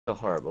So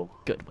horrible.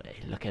 Good way.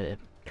 Look at him.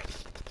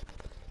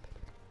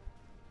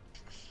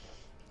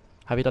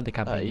 Have you done the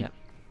campaign You, yet?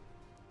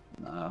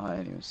 no, I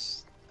ain't even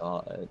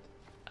started.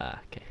 Ah,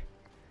 okay.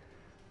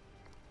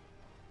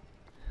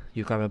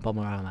 You grab a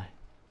bomber, am I?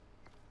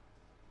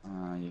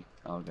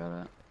 I'll get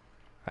it.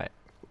 Right.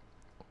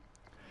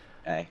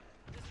 A.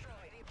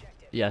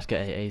 Yeah, let's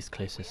get A's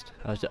closest.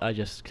 I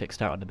just clicked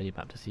start on the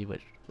minimap to see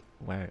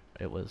where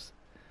it was.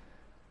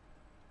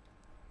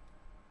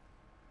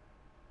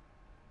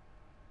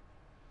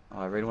 Oh,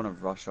 I really want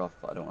to rush off,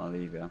 but I don't want to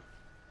leave you.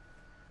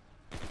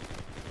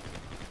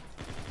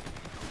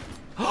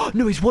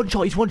 No, he's one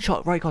shot. He's one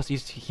shot right across. He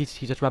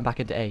just ran back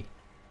into A.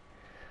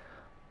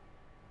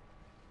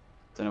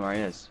 Don't know where he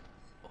is.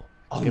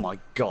 Oh Good. my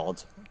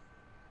god.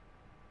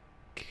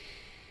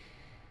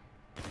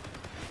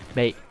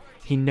 Mate,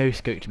 he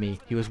no-scoped me.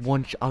 He was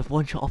I was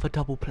one shot off a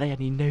double play and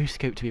he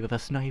no-scoped me with a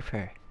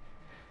sniper.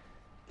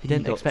 He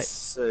didn't got expect.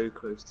 so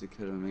close to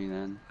killing me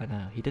then. I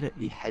know, he did it.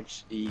 He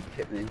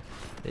hit me.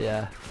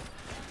 Yeah.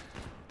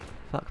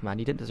 Fuck man,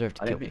 he didn't deserve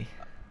to kill me.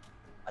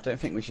 I don't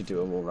think we should do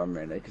a wall run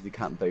really, because we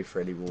can't both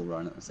really wall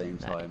run at the same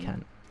No, time. you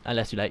can't.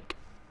 Unless you like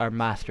are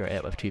master at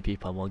it with two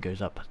people and one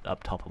goes up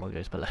top and one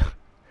goes below.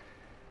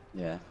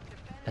 Yeah.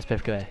 Let's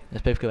both go A.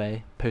 Let's both go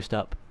A. Post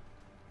up.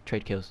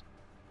 Trade kills.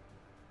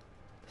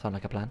 Sound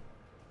like a plan?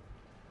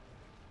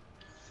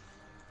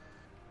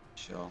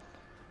 Sure.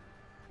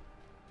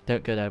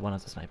 Don't go there one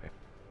as a sniper.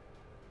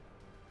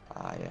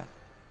 Ah, yeah.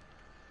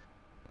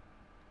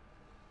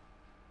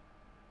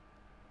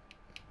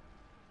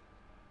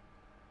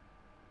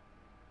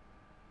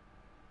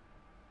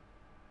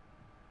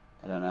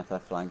 I don't know if they're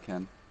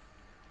flanking.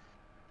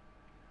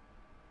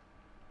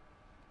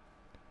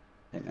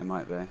 I think they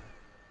might be. Time's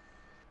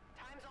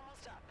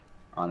almost up.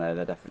 Oh no,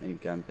 they're definitely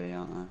going B,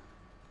 aren't they?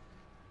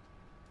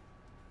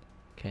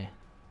 Okay.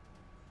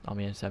 On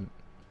me in 7.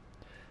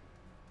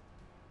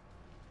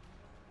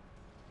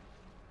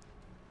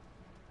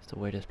 It's the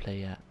weirdest play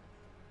yet.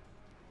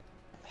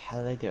 What the hell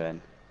are they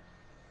doing?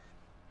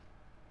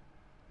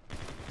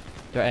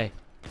 They're A.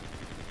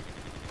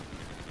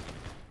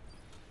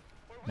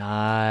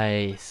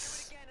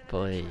 Nice.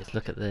 Boys,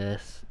 look at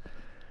this.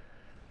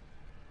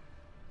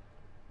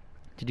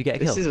 Did you get a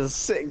kill? This is a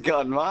sick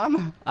gun,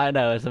 man! I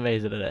know, it's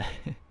amazing, isn't it?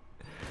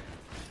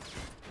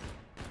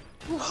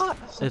 What?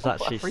 It's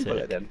actually Free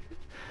bullet sick. then.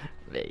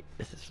 Mate,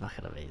 this is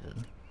fucking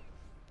amazing.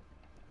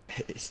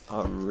 It's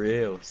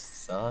unreal,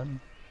 son.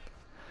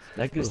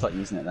 They're gonna start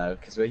using it now,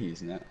 because we're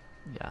using it.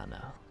 Yeah, I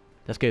know.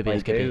 Let's go B, Wait,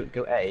 let's go B.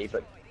 go A,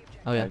 but...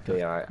 Oh yeah, go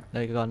B, alright.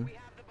 no, go on.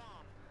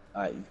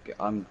 Alright,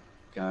 I'm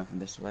going from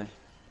this way.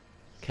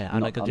 Okay, I'm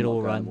not gonna do I'm not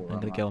all going run, wall I'm run,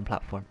 gonna right. go on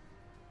platform.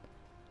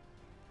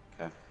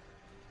 Okay.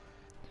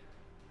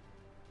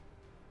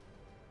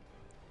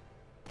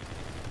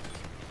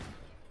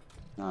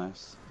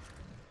 Nice.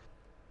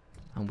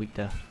 I'm weak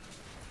there.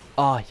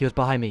 Oh, he was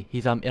behind me.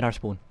 He's in our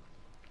spawn.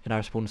 In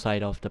our spawn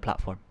side of the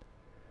platform.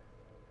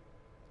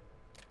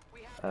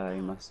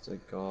 He must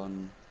have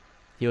gone...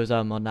 He was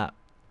on that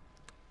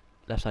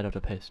left side of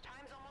the post.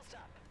 Time's almost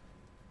up.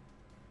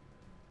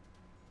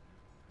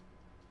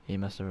 He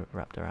must have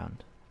wrapped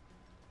around.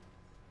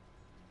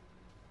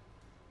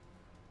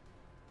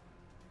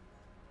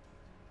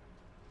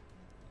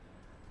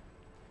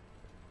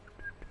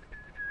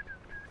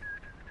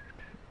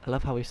 I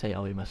love how we say,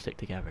 oh, we must stick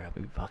together, and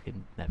we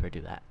fucking never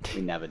do that.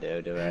 We never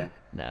do we?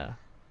 No.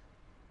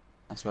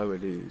 That's why we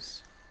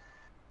lose.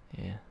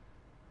 Yeah.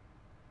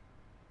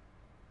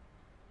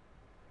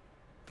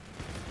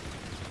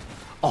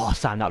 Oh,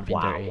 Sam, that would have been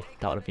Wow. dirty.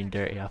 That would have been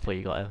dirty. I thought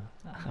you got him.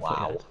 I thought you Wow.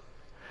 had him.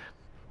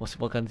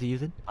 What gun's he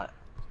using?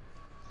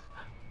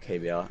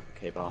 KBR,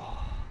 KBR.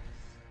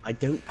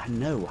 I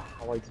know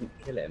how I didn't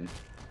kill him.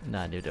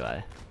 Nah, neither do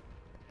I.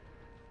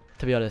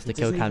 To be honest, He the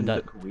kill doesn't cam even does.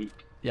 look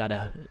weak. Yeah,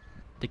 no.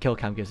 The kill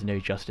cam gives no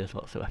justice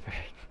whatsoever.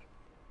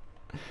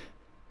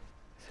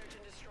 Search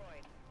and destroy.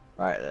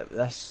 Right,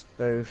 let's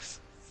both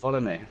follow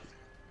me.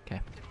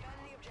 Okay. Defend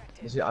the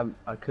objective. You see,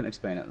 I couldn't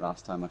explain it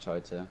last time I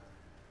tried to.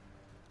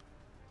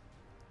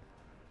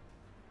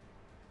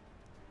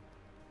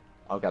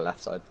 I'll get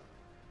left side.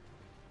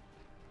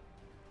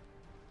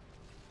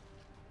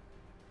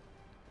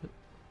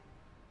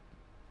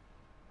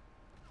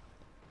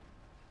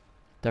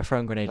 They're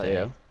throwing grenades Is at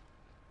that A. you?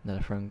 No,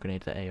 they're throwing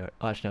grenades at A. Or,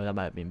 oh, actually, no, that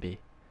might have been B.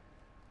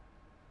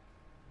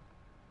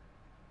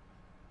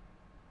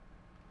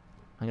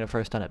 I'm gonna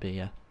throw a stun at B,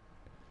 yeah.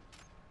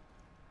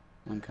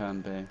 One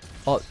can be.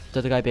 Oh,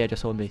 there's a guy B I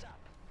just saw on B.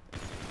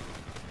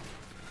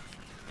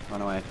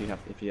 Run away if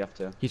you have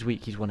to. He's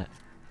weak, he's won it.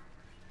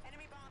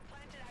 Enemy bomb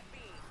planted at B.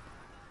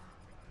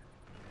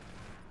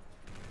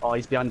 Oh,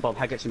 he's behind the bomb.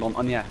 Head gets him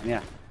on the air.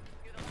 Yeah.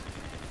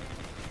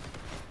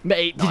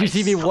 Mate, did you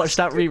see me watch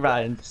that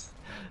rewind?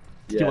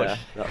 Did you Yeah, watch?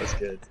 that was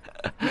good.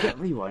 You get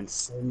rewind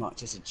so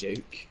much. It's a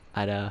joke.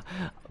 I know,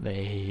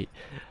 mate.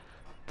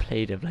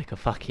 Played him like a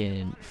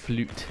fucking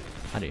flute.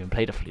 I don't even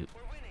play the flute.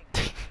 We're winning.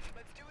 Let's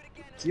do it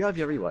again. Do you have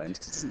your rewind?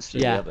 'Cause it doesn't show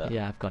Yeah, you have it.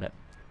 yeah, I've got it.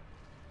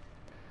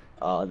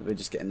 Oh, we're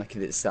just getting lucky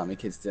that Sammy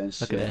kids doing Look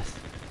shit. at this.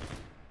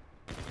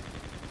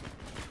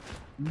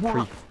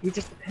 What? He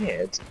just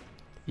appeared.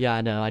 Yeah,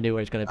 I know. I knew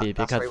where he's gonna be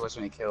That's where he because was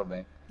when he killed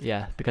me.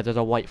 yeah, because there's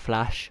a white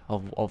flash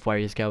of where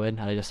he's going,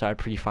 and I just started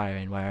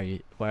pre-firing where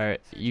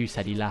you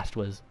said he last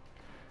was.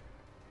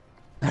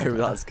 Oh,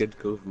 that's good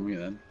call from me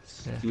then.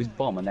 Yeah. He was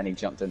bomb and then he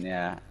jumped in the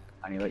air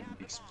and he like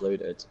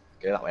exploded.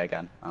 Go that way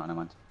again. Oh, never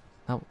mind.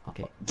 Oh,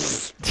 okay.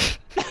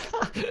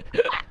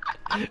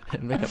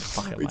 Make up a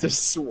fucking We mind.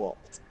 just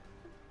swapped.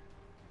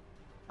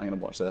 I'm gonna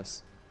watch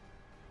this.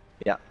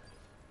 Yeah.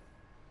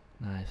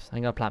 Nice.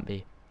 I'm gonna plant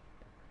B.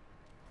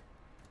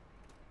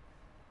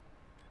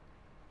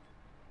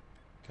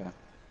 Okay.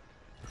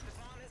 The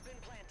bomb has been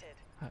planted.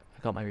 I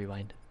got my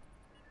rewind.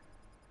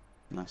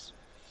 Nice.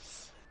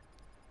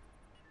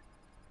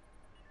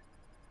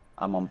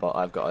 I'm on bot.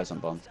 I've got eyes on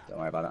bomb. Don't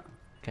worry about it.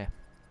 Okay.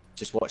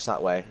 Just watch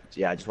that way.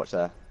 Yeah, just watch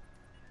there.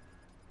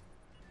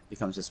 He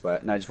comes this way.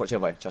 No, just watch the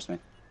other way. Trust me.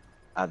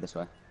 Add this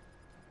way.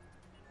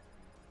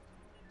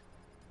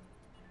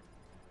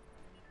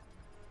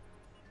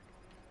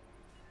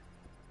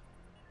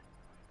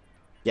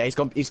 Yeah, he's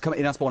gone. He's coming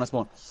in on spawn. On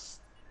spawn.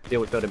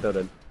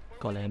 Building.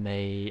 Got him,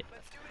 mate.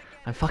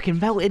 I'm fucking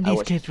melting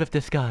these kids with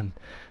this gun.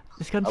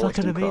 This gun's I watched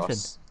fucking him amazing.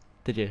 cross.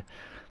 Did you?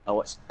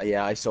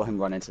 Yeah, I saw him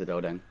run into the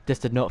building. This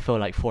did not feel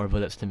like 4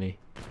 bullets to me.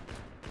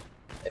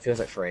 It feels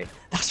like free.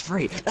 That's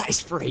free. That is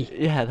free.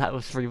 Yeah, that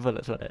was 3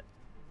 bullets, wasn't it?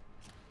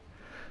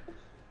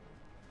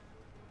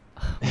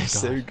 Oh my It's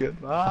so God.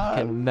 good, man.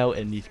 Fucking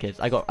melting these kids.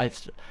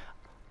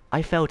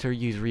 I failed to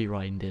use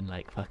rewind in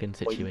like fucking Wait,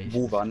 situations.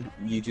 wall run.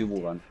 You do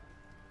wall run.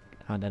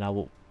 And then I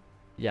will,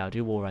 yeah, I'll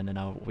do wall run and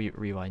I'll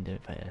rewind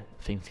it if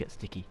things get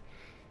sticky.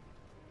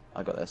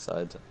 I got this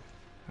side.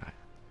 Right.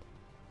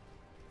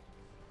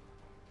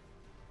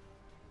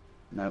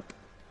 Nope.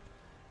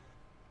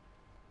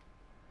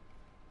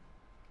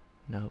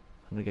 No, I'm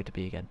gonna go to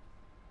B again.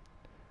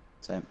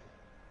 Same.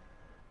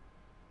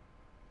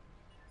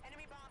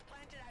 Enemy bomb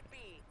planted at B.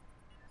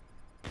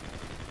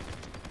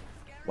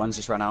 One's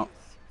just ran out.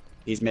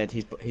 He's mid.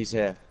 He's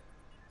here.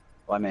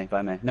 By me.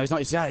 No, he's not.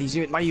 He's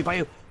He's by you.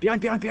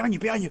 Behind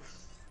you.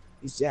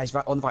 He's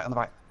right on the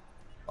right.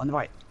 On the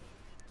right.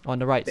 On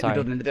the right, sorry.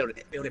 In the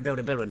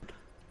building.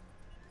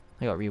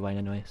 I got rewind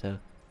anyway, so.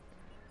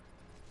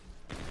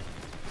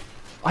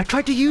 I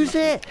tried to use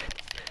it!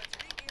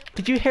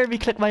 Did you hear me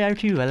click my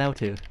R2 allow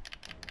to?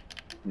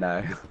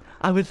 No.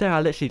 I was there,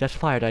 I literally just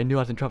fired, I knew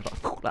I was in trouble,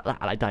 like that,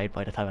 and I died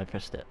by the time I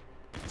pressed it.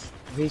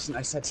 The reason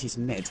I said he's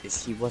mid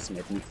is he was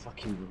mid and he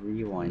fucking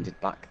rewinded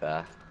back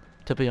there.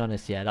 To be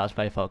honest, yeah, that was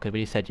my fault, because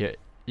when you said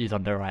he's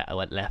on the right, I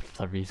went left for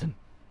some reason.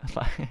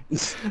 Search and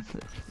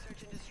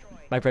destroy.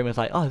 My brain was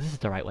like, oh, this is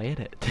the right way,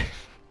 isn't it?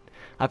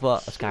 I've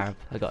got a scarab,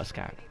 I got a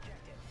scarab.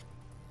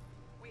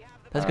 We have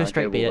the Let's go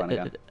straight go B. wall run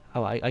again.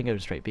 Oh, I can go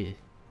straight B.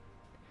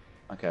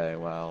 Okay,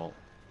 well,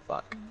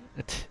 fuck.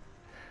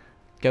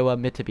 Go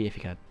mid to B if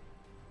you can.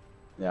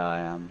 Yeah, I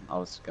am. I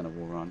was gonna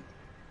wall run.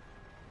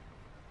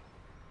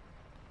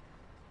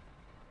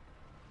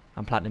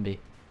 I'm planting B.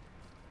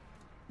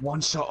 One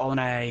shot on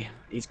A.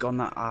 He's gone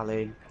that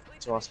alley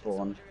to our spawn. the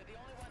only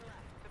one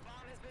left. The bomb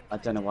has been I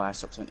don't know why I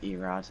stopped on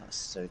E-Rad. That's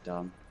so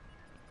dumb.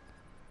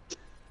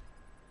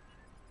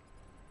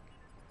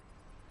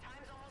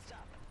 time's almost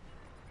up.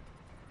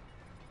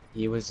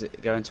 He was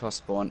going to our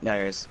spawn.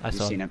 There he is. I You've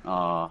saw seen him.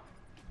 Ah.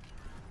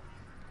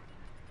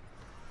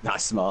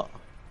 That's smart.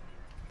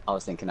 I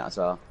was thinking that as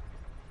well.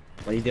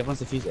 Well, the other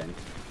one's defusing.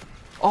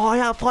 Oh,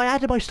 yeah, I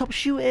had him, I stopped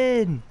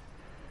shooting!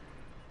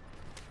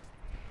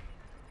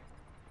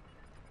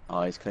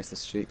 Oh, he's close to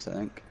streaks, I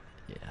think.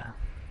 Yeah.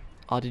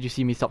 Oh, did you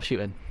see me stop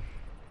shooting?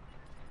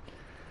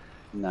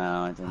 No,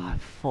 I Oh, didn't. I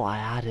thought I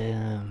had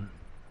him.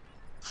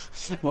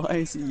 Why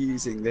is he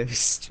using those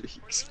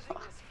streaks?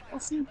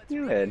 What's he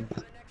doing? For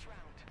the next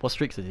round. What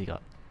streaks has he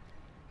got?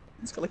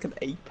 He's got like an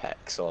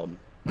apex on.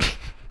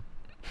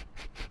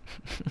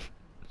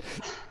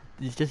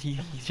 He's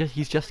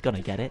just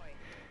gonna get it.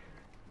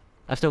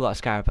 I've still got a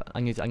scarab.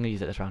 I'm gonna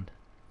use it this round.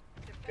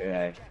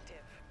 Okay, Objective.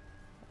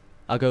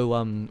 I'll go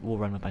wall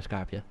run with my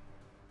scarab, yeah.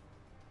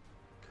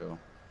 cool.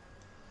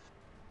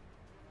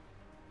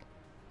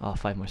 Oh,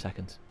 5 more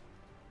seconds.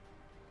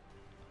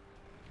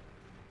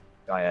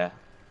 Oh yeah.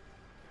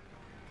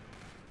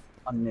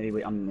 I'm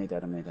nearly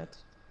dead.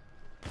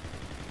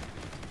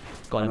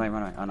 Got Run him. away,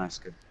 run away. Oh, nice,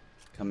 good.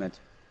 Come mid.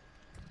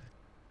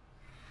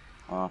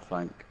 Oh,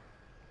 flank.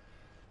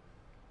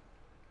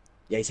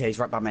 Yeah, he's here. He's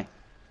right by me.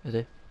 I Is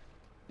he?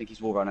 think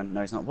he's wall running.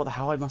 No, he's not. What the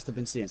hell? I must have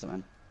been seeing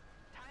something.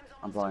 Time's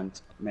I'm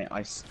almost blind. Mate,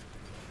 I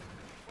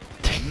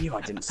knew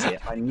I didn't see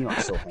it. I knew I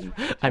saw him.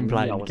 I'm I knew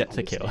blind, I wasn't gets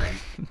a kill.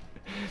 hallucinating.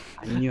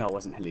 I knew I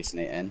wasn't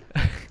hallucinating.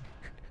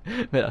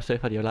 Mate, that's so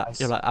funny. You're like,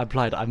 I'm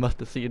blind. I must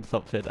have seen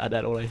something, and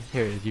then all I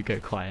hear is you go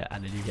quiet,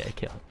 and then you get a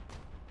kill.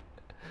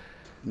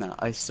 No,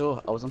 I was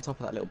on top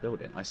of that little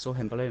building. I saw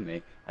him below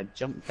me. I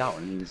jumped down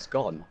and he was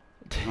gone.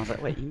 And I was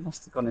like, wait, he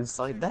must have gone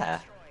inside there.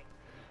 destroyed.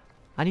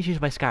 I need to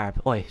use my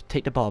scarab. Oi,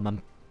 take the bomb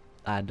and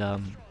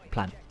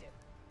plant.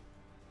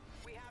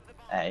 We have the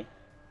bomb. A.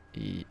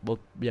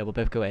 We'll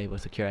both go A. We'll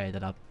secure A,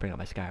 then I'll bring up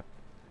my scarab.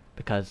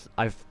 Because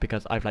I've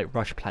like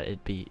rush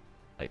planted B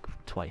like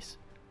twice.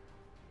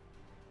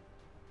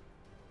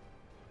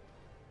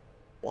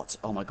 What?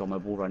 Oh my god, my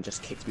wall run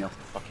just kicked me off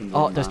the fucking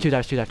wall. Oh, there's two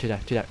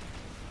there.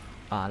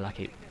 Ah,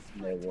 lucky.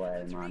 No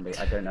way, man.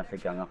 I don't know if they're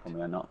going up on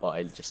me or not, but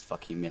I just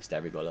fucking missed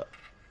every bullet.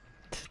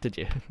 Did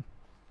you?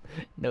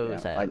 No, Yeah,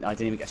 sir. I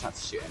didn't even get a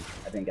chance to shoot him.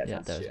 I didn't get a Yeah,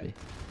 chance that to was shoot me. him.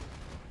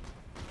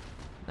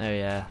 Oh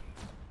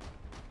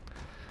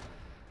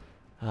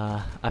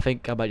yeah. I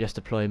think I might just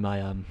deploy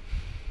my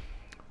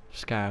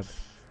scarab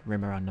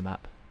rim around the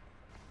map.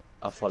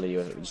 I'll follow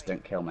you, just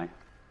don't kill me.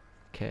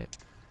 Okay.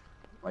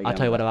 Where are I'll going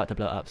tell you with when I'm that? about to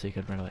blow it up so you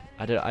can run away.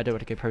 I don't want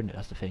to go prone it,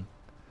 that's the thing.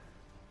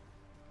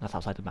 That's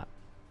outside the map.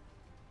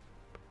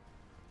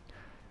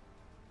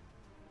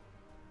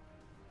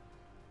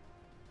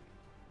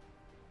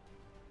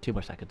 Two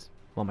more seconds.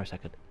 One more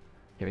second.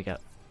 Here we go.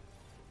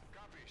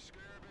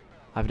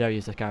 I've never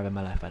used the scarab in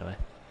my life, by the way.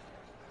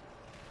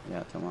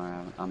 Yeah, don't worry,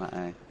 I'm at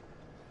A.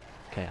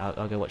 Okay,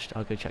 I'll go watch.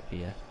 I'll go check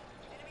the.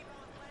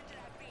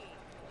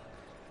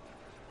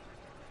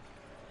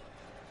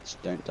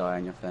 Just don't die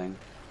on your thing.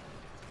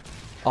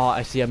 Oh,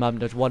 I see him.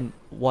 There's one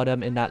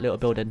in that little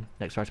building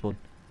next to our spawn.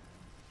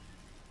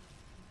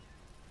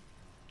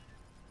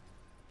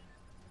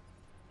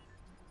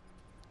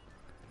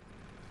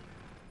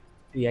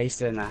 Yeah, he's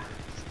still in there.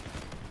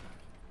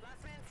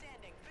 Last man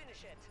standing.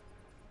 Finish it.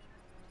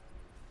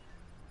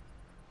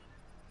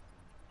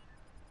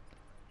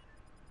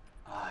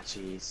 Ah,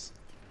 jeez.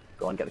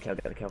 Go on, get the kill,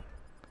 get the kill.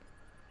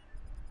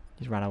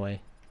 He's ran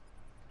away.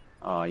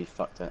 Oh, you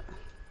fucked it.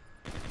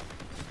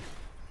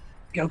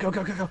 Go, go,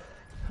 go, go, go!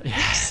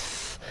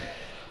 Yes.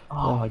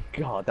 Oh my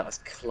god, that was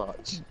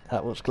clutch.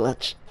 That was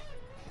clutch.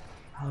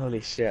 Holy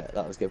shit,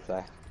 that was good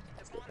play.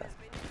 That's good play.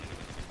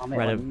 Oh mate,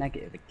 Right, I'm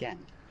negative again.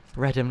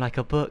 Read him like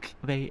a book,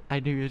 mate. I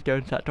knew he was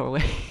going to that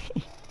doorway.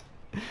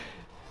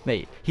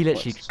 Mate, he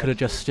literally What's could have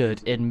just so-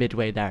 stood in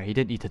midway there. He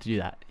didn't need to do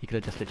that. He could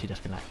have just literally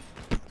just been like,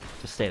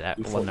 just stay there,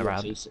 He one thought,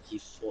 around. he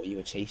thought you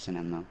were chasing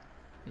him though.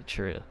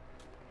 True.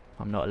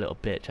 I'm not a little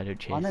bitch. I don't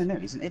chase. Oh no,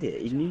 he's an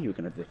idiot. He knew you were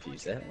going to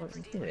defuse it. What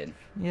was he doing?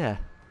 Yeah.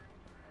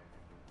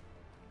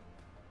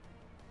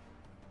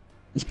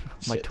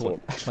 My Shit,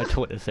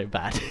 taunt is so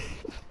bad.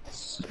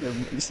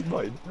 You see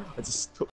mine? I just